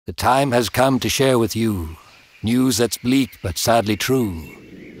The time has come to share with you news that's bleak but sadly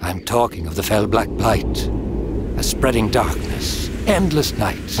true. I'm talking of the fell black blight, a spreading darkness, endless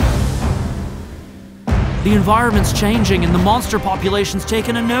nights. The environment's changing and the monster population's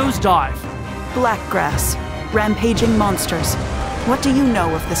taken a nosedive. Blackgrass, rampaging monsters. What do you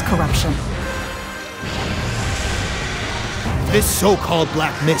know of this corruption? This so-called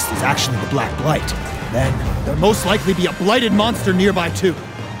black mist is actually the Black Blight. Then, there'll most likely be a blighted monster nearby too.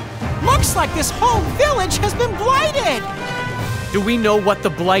 Looks like this whole village has been blighted! Do we know what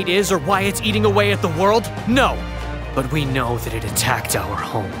the blight is or why it's eating away at the world? No. But we know that it attacked our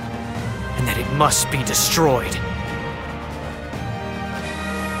home, and that it must be destroyed.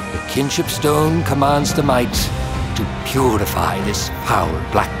 The kinship stone commands the might to purify this foul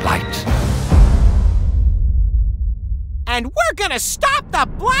black blight. And we're gonna stop the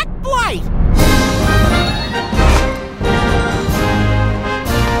Black Blight!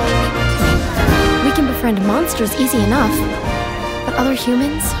 We can befriend monsters easy enough, but other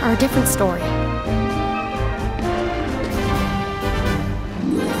humans are a different story.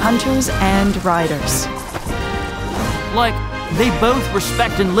 Hunters and riders. Like, they both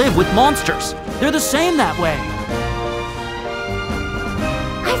respect and live with monsters. They're the same that way.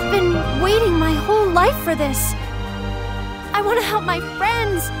 I've been waiting my whole life for this. I want to help my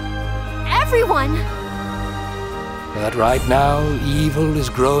friends, everyone. But right now, evil is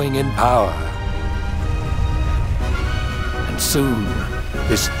growing in power. And soon,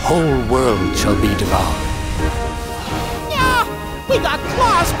 this whole world shall be devoured. Yeah! We got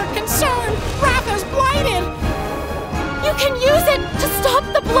claws for concern! Wrath is blighted! You can use it to stop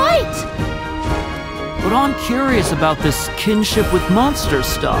the blight! But I'm curious about this kinship with monsters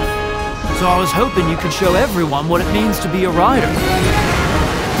stuff. So I was hoping you could show everyone what it means to be a rider.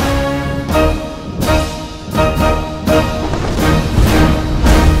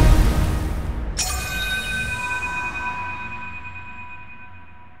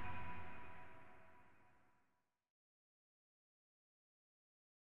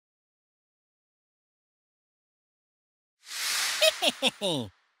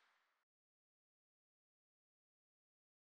 Hehehe